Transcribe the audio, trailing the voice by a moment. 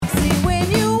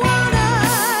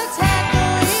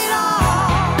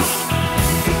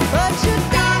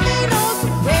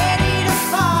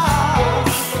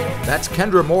That's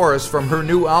Kendra Morris from her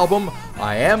new album,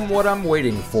 I Am What I'm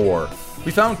Waiting For.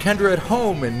 We found Kendra at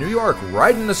home in New York,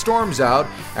 riding the storms out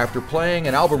after playing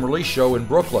an album release show in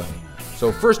Brooklyn.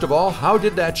 So first of all, how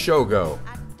did that show go?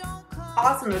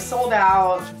 Awesome. It was sold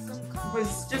out. It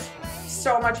was just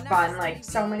so much fun. Like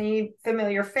so many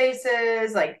familiar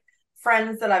faces, like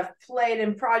friends that I've played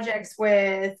in projects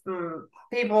with,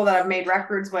 people that I've made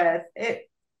records with. It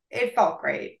felt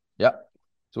great. Yep.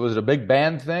 So was it a big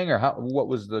band thing, or what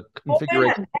was the Whole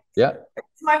configuration? band. Yeah.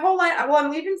 It's my whole line. Well,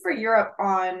 I'm leaving for Europe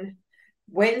on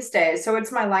Wednesday, so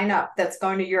it's my lineup that's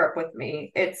going to Europe with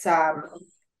me. It's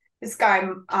this guy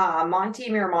Monty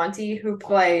Miramonte who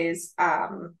plays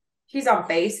he's on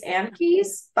bass and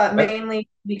keys, but Right. mainly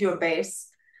we do a bass.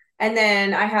 And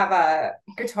then I have a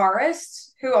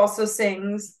guitarist who also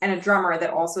sings and a drummer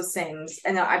that also sings,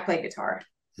 and then I play guitar.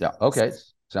 Yeah. Okay.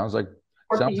 Sounds like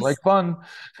Four sounds piece. like fun.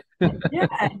 Yeah.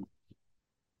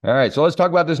 All right. So let's talk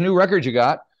about this new record you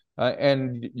got,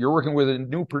 and you're working with a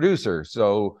new producer.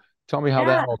 So tell me how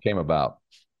that Yeah. all came about.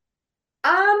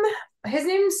 Um, his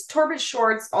name's Torbitt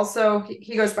Schwartz. Also,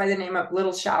 he goes by the name of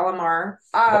Little Shalimar.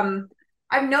 Yep.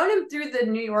 I've known him through the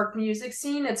New York music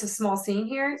scene. It's a small scene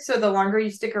here, so the longer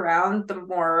you stick around, the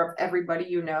more of everybody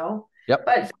you know. Yep.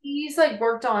 But he's like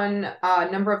worked on a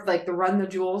number of like the Run the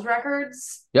Jewels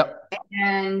records Yep.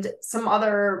 and some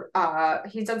other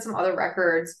he's done some other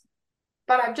records,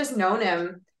 but I've just known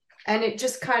him, and it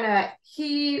just kind of,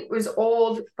 he was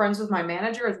old friends with my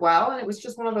manager as well, and it was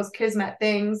just one of those kismet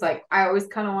things. Like I always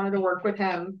kind of wanted to work with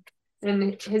him,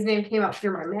 and his name came up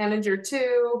through my manager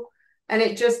too, and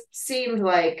it just seemed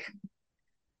like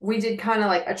we did kind of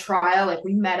like a trial. Like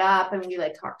we met up and we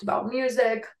like talked about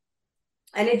music,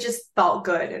 and it just felt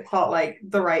good. It felt like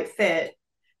the right fit,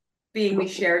 being we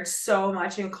shared so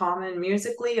much in common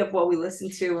musically of what we listen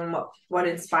to and what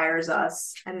inspires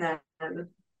us, and then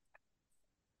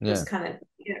Yeah. just kind of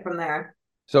get it from there.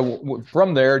 So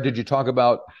from there, did you talk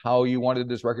about how you wanted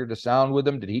this record to sound with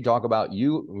him? Did he talk about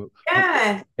you?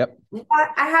 Yeah. Yep.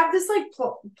 I have this like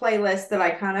playlist that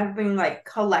I kind of been like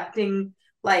collecting.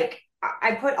 Like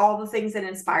I put all the things that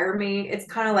inspire me. It's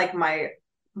kind of like my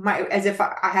as if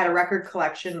I had a record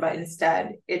collection, but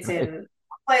instead it's Right. in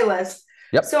a playlist.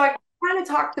 Yep. So I kind of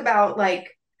talked about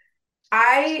like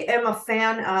I am a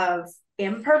fan of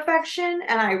imperfection,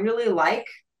 and I really like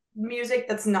music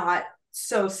that's not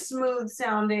so smooth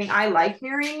sounding. I like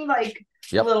hearing like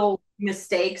Yep. little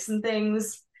mistakes and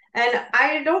things. And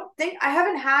I don't think I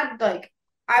haven't had like,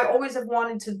 I always have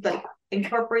wanted to like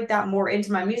incorporate that more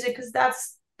into my music, because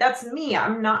that's me.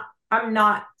 I'm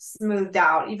not smoothed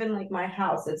out. Even like my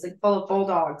house, it's like full of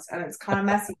bulldogs and it's kind of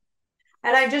messy.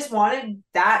 And I just wanted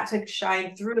that to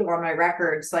shine through on my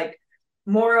records, like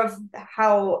more of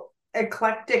how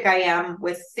eclectic I am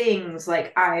with things.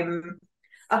 Like I'm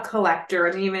a collector.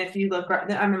 I mean, even if you look,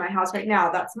 I'm in my house right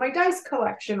now. That's my dice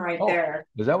collection right Oh, there.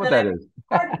 is that what And then I that have is?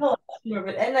 a card collection of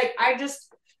it. And like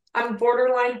I'm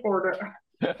borderline hoarder,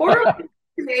 borderline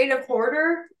creative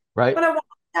hoarder. Right. But I want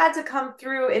that to come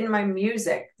through in my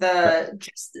music. Right. The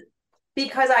just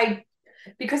because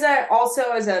I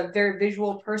also, as a very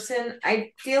visual person,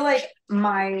 I feel like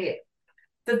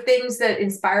the things that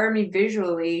inspire me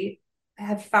visually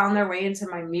have found their way into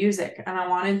my music, and I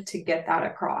wanted to get that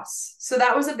across. So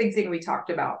that was a big thing we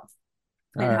talked about,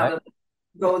 All and how right. to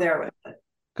go there with it.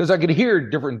 Because I could hear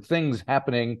different things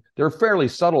happening. They're fairly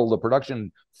subtle, the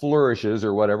production flourishes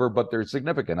or whatever, but they're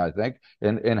significant, I think,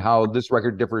 in how this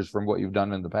record differs from what you've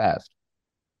done in the past.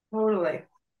 Totally.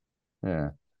 Yeah.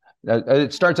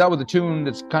 It starts out with a tune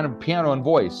that's kind of piano and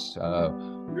voice.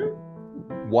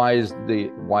 Why is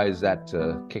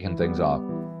that kicking things off?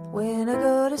 When I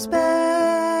go to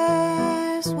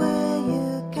space, will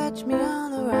you catch me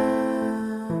on the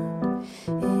ground?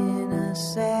 In a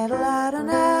satellite or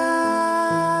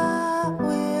not,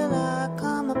 will I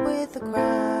come up with a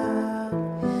crowd?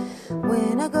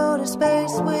 When I go to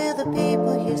space, will the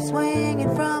people here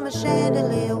swinging from a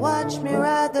chandelier watch me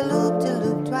ride the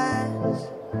loop-de-loop twice?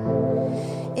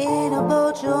 In a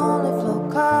boat you only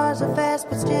float, cars are fast,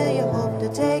 but still you hope to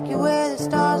take you where the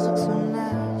stars look so nice.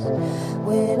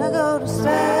 When I go to space,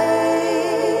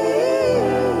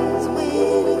 when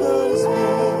I go to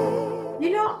space.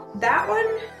 You know, that one,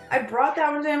 I brought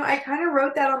that one to him. I kind of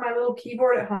wrote that on my little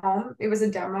keyboard at home. It was a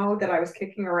demo that I was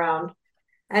kicking around.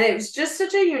 And it was just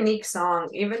such a unique song,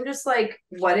 even just like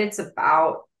what it's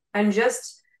about. And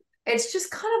just, it's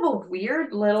just kind of a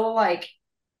weird little like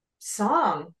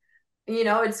song. You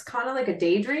know, it's kind of like a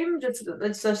daydream.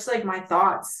 It's just like my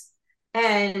thoughts.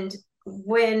 And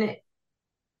when,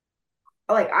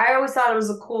 like, I always thought it was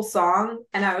a cool song,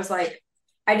 and I was like,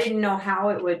 I didn't know how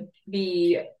it would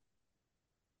be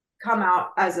come out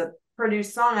as a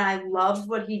produced song, and I loved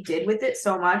what he did with it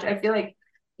so much. I feel like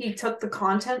he took the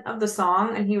content of the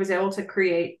song and he was able to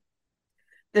create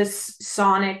this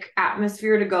sonic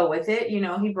atmosphere to go with it. You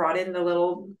know, he brought in the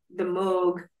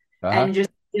Moog and just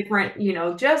different, you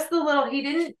know, just the little, he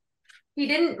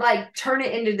didn't like turn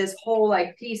it into this whole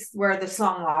like piece where the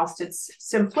song lost its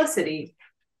simplicity.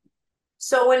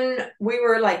 So when we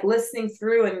were like listening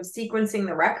through and sequencing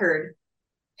the record,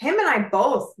 him and I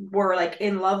both were like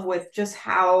in love with just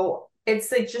how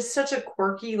it's like just such a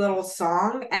quirky little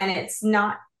song, and it's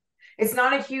not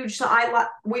a huge song.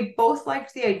 We both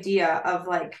liked the idea of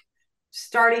like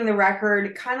starting the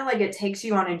record kind of like it takes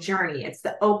you on a journey. It's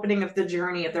the opening of the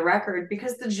journey of the record,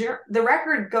 because the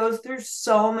record goes through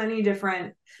so many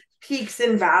different peaks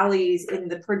and valleys in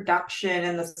the production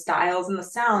and the styles and the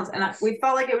sounds, and we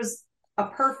felt like it was a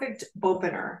perfect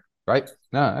opener. Right.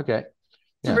 No, okay.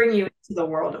 To bring you into the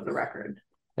world of the record.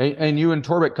 And you and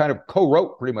Torbitt kind of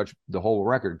co-wrote pretty much the whole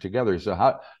record together. So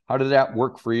how did that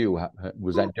work for you?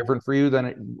 Was that different for you than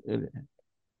it?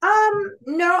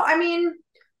 No, I mean,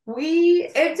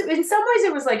 in some ways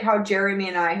it was like how Jeremy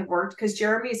and I have worked, because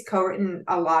Jeremy's co-written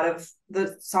a lot of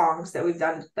the songs that we've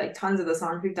done, like tons of the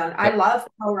songs we've done. Yep. I love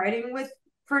co-writing with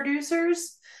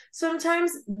producers.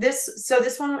 Sometimes this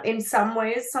one, in some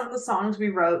ways, some of the songs we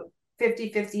wrote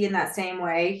 50-50 in that same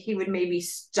way. He would maybe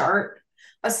start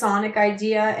a sonic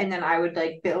idea and then I would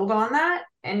like build on that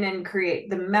and then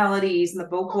create the melodies and the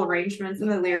vocal arrangements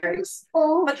and the lyrics.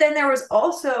 But then there was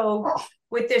also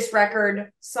with this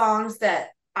record songs that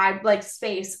I like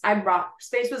Space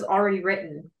was already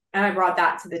written and I brought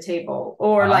that to the table.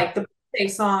 Or like the birthday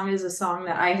song is a song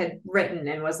that I had written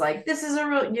and was like, this is a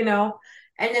real, you know.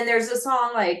 And then there's a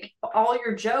song like All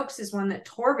Your Jokes is one that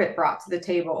Torbitt brought to the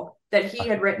table that he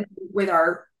had written with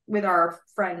our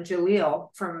friend Jaleel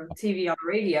from TV on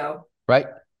Radio. Right.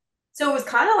 So it was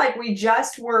kind of like we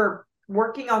just were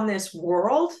working on this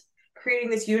world, creating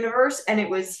this universe, and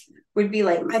would be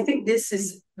like, I think this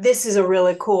is a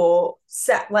really cool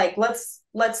set. Like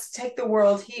let's take the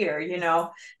world here, you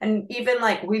know. And even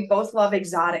like we both love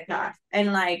Exotica,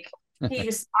 and like I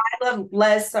love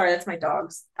Les. Sorry, that's my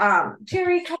dogs.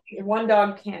 Jerry, one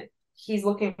dog can't. He's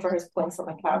looking for his place on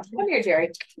the couch. Come here,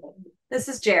 Jerry. This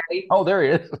is Jerry. Oh, there he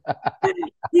is.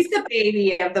 He's the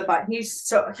baby of the bunch.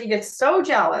 He gets so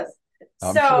jealous.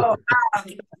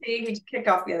 He kicked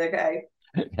off the other guy.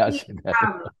 Yes,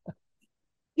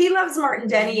 he loves Martin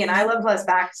Denny and I love Les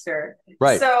Baxter.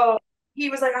 Right. So he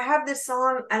was like, I have this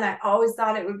song and I always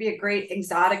thought it would be a great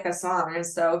Exotica song. And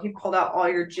so he pulled out All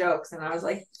Your Jokes and I was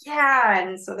like, yeah.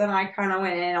 And so then I kind of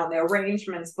went in on the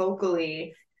arrangements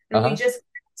vocally. And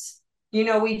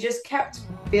we just kept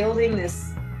building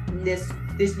this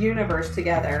universe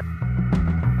together.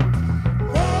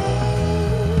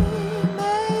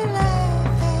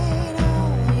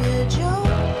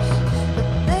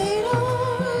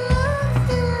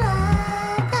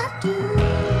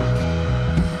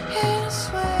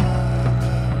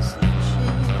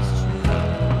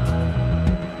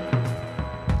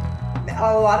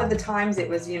 A lot of the times it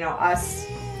was, us,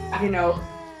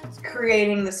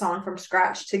 creating the song from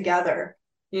scratch together,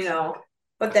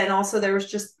 but then also there was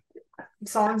just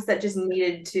songs that just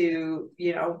needed to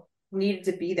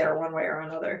be there one way or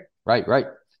another. Right.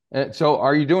 So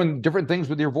are you doing different things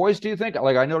with your voice, do you think?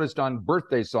 Like I noticed on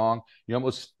Birthday Song, you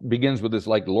almost begins with this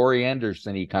like Laurie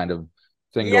Anderson-y kind of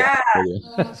thing. Yeah.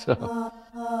 So.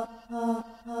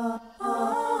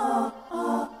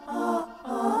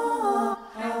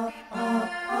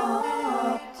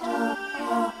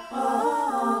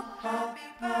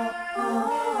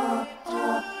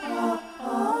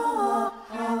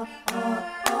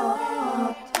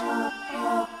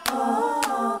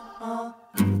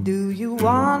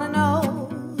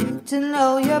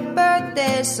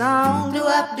 Song do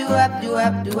up.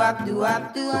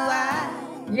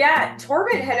 Yeah,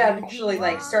 Torbitt had actually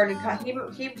like started.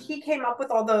 He came up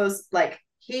with all those, like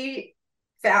he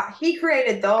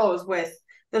created those with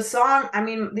the song. I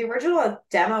mean, the original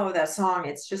demo of that song,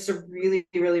 it's just a really,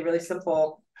 really, really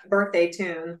simple birthday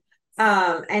tune.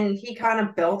 And he kind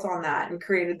of built on that and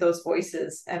created those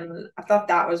voices, and I thought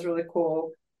that was really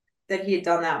cool that he had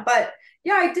done that. But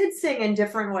yeah, I did sing in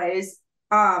different ways.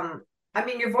 I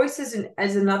mean, your voice is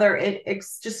another.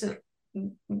 It's just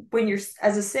when you're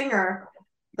as a singer,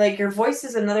 like your voice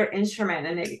is another instrument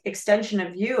and an extension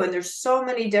of you. And there's so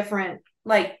many different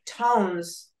like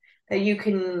tones that you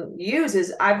can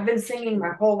use. I've been singing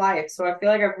my whole life, so I feel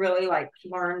like I've really like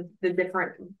learned the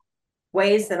different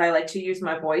ways that I like to use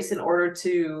my voice in order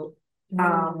to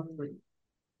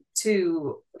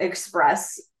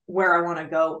express where I want to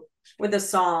go with a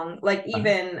song. Like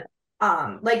even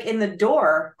like In the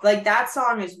Door, like that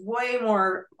song is way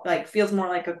more like feels more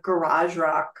like a garage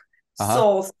rock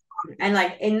soul song. And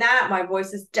like in that, my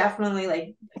voice is definitely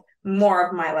like more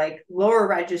of my like lower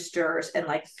registers and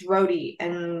like throaty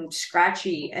and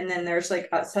scratchy. And then there's like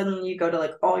suddenly you go to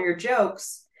like All Your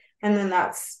Jokes, and then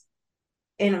that's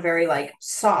in a very like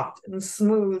soft and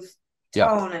smooth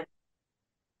tone. And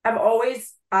I've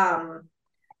always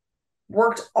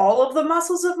worked all of the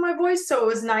muscles of my voice, so it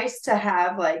was nice to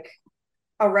have like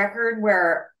a record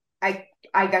where I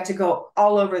got to go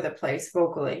all over the place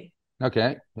vocally.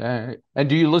 Okay. Yeah. And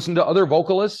do you listen to other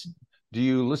vocalists? Do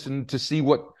you listen to see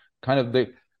what kind of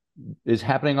is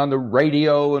happening on the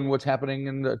radio and what's happening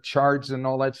in the charts and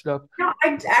all that stuff? No,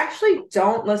 I actually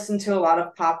don't listen to a lot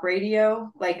of pop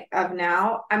radio like of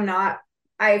now.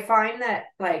 I find that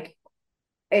like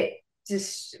it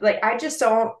just like I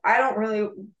don't really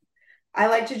I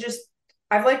like to just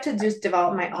I'd like to just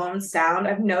develop my own sound.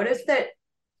 I've noticed that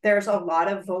there's a lot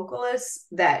of vocalists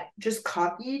that just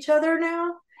copy each other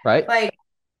now. Right. Like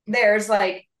there's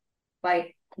like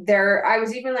there I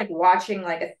was even like watching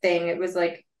like a thing. It was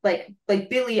like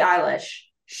Billie Eilish.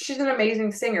 She's an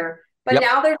amazing singer. But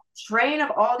now there's a train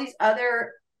of all these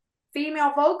other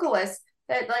female vocalists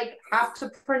that like have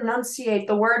to pronunciate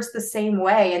the words the same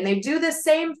way, and they do the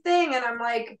same thing, and I'm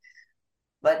like,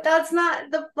 but that's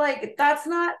not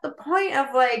the point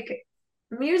of like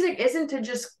music isn't to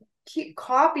just keep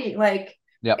copying. Like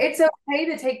it's okay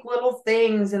to take little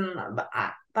things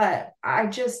but I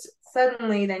just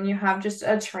suddenly then you have just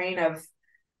a train of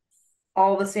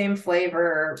all the same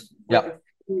flavor with a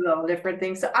few little different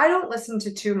things. So I don't listen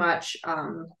to too much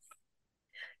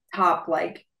top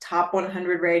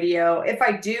 100 radio. If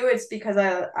I do, it's because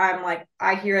I'm like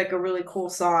I hear like a really cool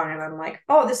song and I'm like,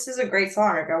 oh, this is a great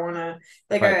song. Like I want to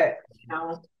like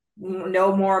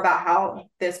know more about how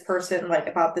this person like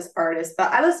about this artist.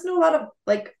 But I listen to a lot of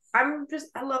like I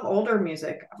love older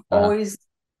music. Always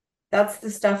that's the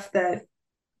stuff that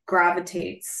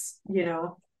gravitates,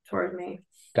 toward me.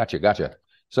 Gotcha.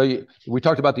 So we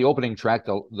talked about the opening track.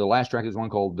 The last track is one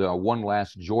called One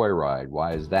Last Joyride.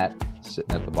 Why is that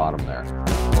sitting at the bottom there?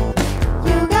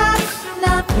 You got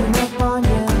nothing upon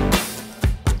you.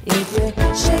 If you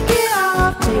shake it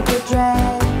off, take a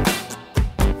drag.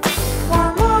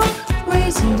 One more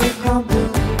reason to come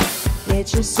through.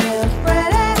 Get yourself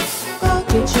ready, go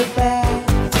get your bag.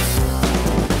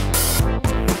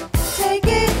 Take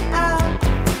it out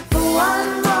for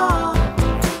one more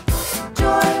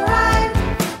joyride.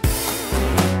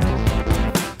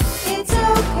 It's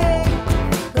okay,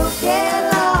 go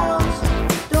get lost.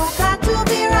 Don't got to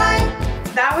be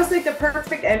right. That was like the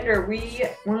perfect ender.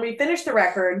 When we finished the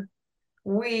record,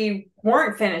 we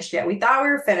weren't finished yet. We thought we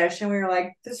were finished, and we were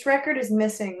like, this record is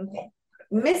missing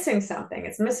something.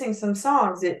 It's missing some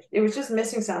songs. It was just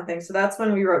missing something. So that's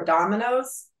when we wrote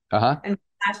Dominoes and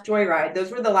Last Joyride.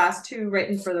 Those were the last two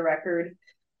written for the record.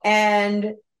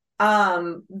 And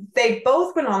they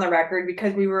both went on the record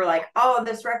because we were like, oh,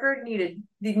 this record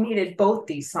needed both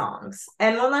these songs.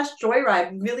 And One Last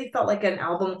Joyride really felt like an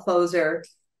album closer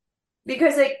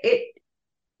because it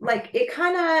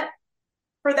kind of,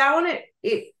 for that one,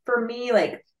 it for me,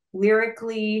 like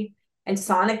lyrically and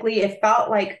sonically, it felt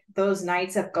like those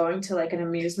nights of going to like an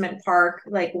amusement park,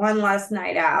 like one last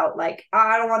night out, like, oh,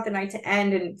 I don't want the night to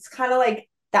end. And it's kind of like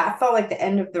that felt like the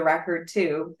end of the record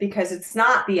too, because it's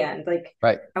not the end. Like,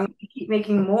 I want to keep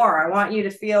making more. I want you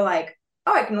to feel like,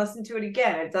 oh, I can listen to it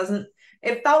again.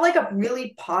 It felt like a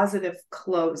really positive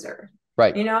closer.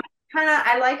 Right.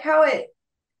 I like how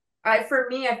for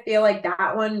me, I feel like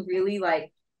that one really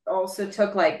like also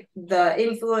took like the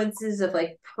influences of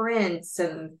like Prince,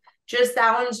 and just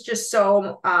that one's just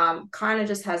so kind of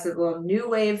just has a little new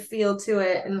wave feel to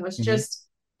it, and was just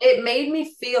it made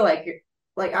me feel like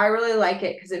I really like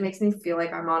it because it makes me feel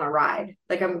like I'm on a ride,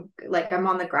 like I'm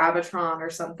on the Gravitron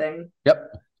or something.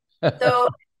 So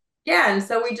and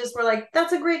so we just were like,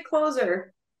 that's a great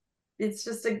closer. It's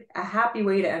just a happy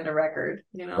way to end a record,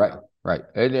 Right.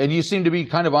 And you seem to be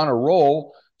kind of on a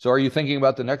roll. So are you thinking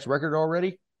about the next record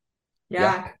already?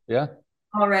 Yeah.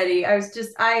 Already.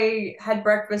 I had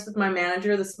breakfast with my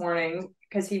manager this morning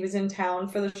because he was in town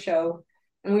for the show,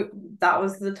 and that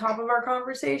was the top of our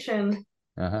conversation.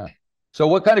 So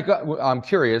what kind of, I'm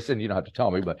curious, and you don't have to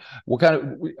tell me, but what kind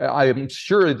of, I am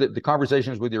sure that the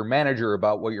conversations with your manager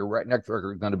about what your next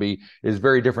record is going to be is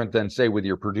very different than, say, with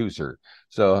your producer.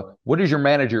 So what does your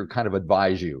manager kind of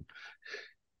advise you?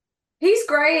 He's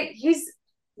great.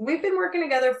 We've been working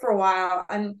together for a while,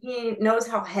 and he knows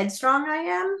how headstrong I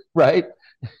am. Right.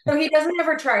 So he doesn't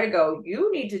ever try to go,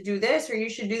 you need to do this or you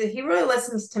should do that. He really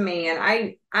listens to me, and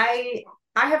I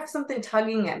I have something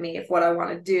tugging at me of what I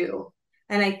want to do.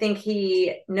 And I think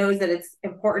he knows that it's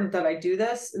important that I do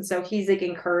this. And so he's like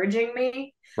encouraging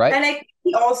me. Right. And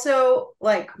he also,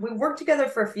 like, we've worked together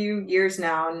for a few years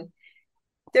now, and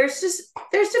there's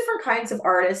different kinds of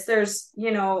artists. There's,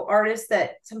 artists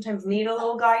that sometimes need a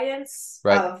little guidance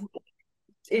Right.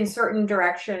 In certain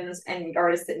directions, and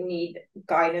artists that need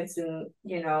guidance and,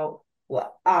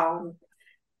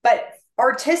 but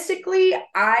artistically,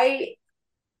 I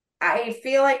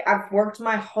feel like I've worked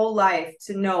my whole life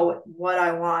to know what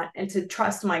I want and to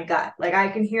trust my gut. Like, I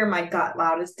can hear my gut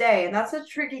loud as day. And that's a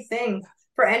tricky thing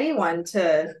for anyone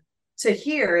to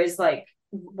hear, is like,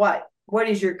 what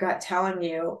is your gut telling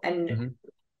you? And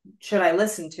should I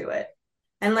listen to it?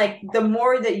 And like, the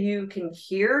more that you can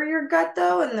hear your gut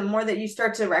though, and the more that you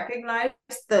start to recognize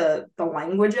the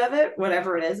language of it,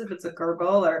 whatever it is, if it's a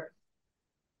gurgle, or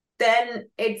then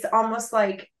it's almost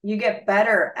like you get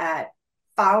better at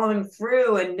following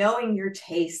through and knowing your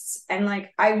tastes. And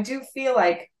like, I do feel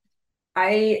like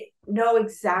I know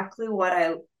exactly what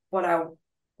I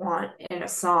want in a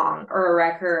song or a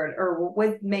record, or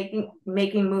with making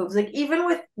moves. Like, even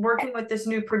with working with this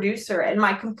new producer, and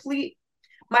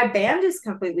my band is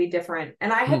completely different.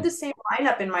 And I had the same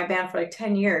lineup in my band for like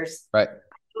 10 years. Right.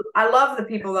 I love the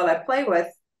people that I play with,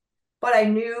 but I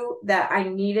knew that I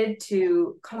needed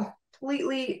to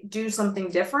completely do something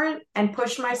different and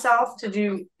push myself to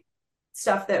do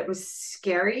stuff that was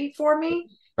scary for me.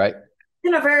 Right.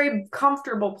 In a very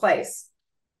comfortable place.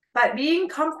 But being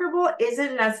comfortable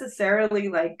isn't necessarily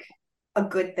like a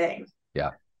good thing.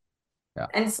 Yeah. Yeah.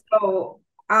 And so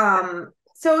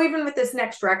even with this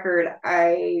next record,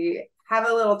 I have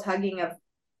a little tugging of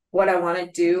what I want to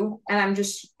do, and I'm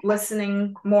just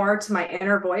listening more to my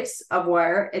inner voice of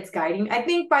where it's guiding. I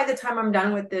think by the time I'm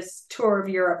done with this tour of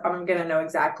Europe, I'm gonna know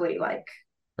exactly like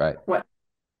what.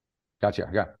 Gotcha.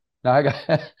 Yeah. Now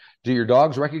do your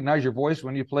dogs recognize your voice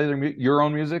when you play your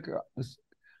own music?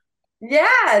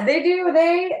 Yeah, they do.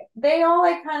 They all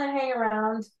like kind of hang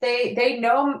around. They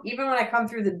know even when I come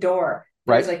through the door.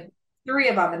 There's like 3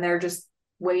 of them, and they're just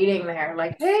waiting there,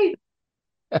 like, hey.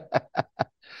 All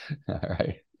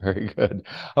right. Very good.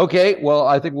 Okay. Well,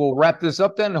 I think we'll wrap this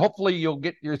up then. Hopefully you'll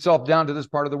get yourself down to this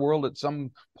part of the world at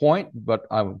some point, but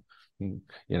won't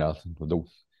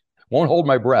hold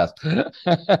my breath.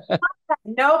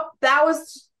 Nope. That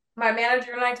was my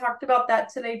manager, and I talked about that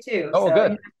today too. Oh, so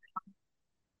good.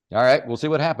 All right. We'll see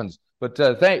what happens. But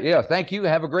thank you.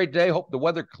 Have a great day. Hope the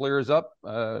weather clears up.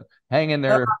 Hang in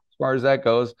there as far as that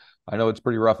goes. I know it's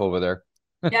pretty rough over there.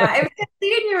 Yeah, it was good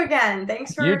seeing you again.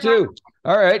 Thanks for you too.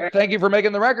 All right. Thank you for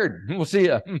making the record. We'll see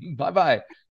you. Bye-bye.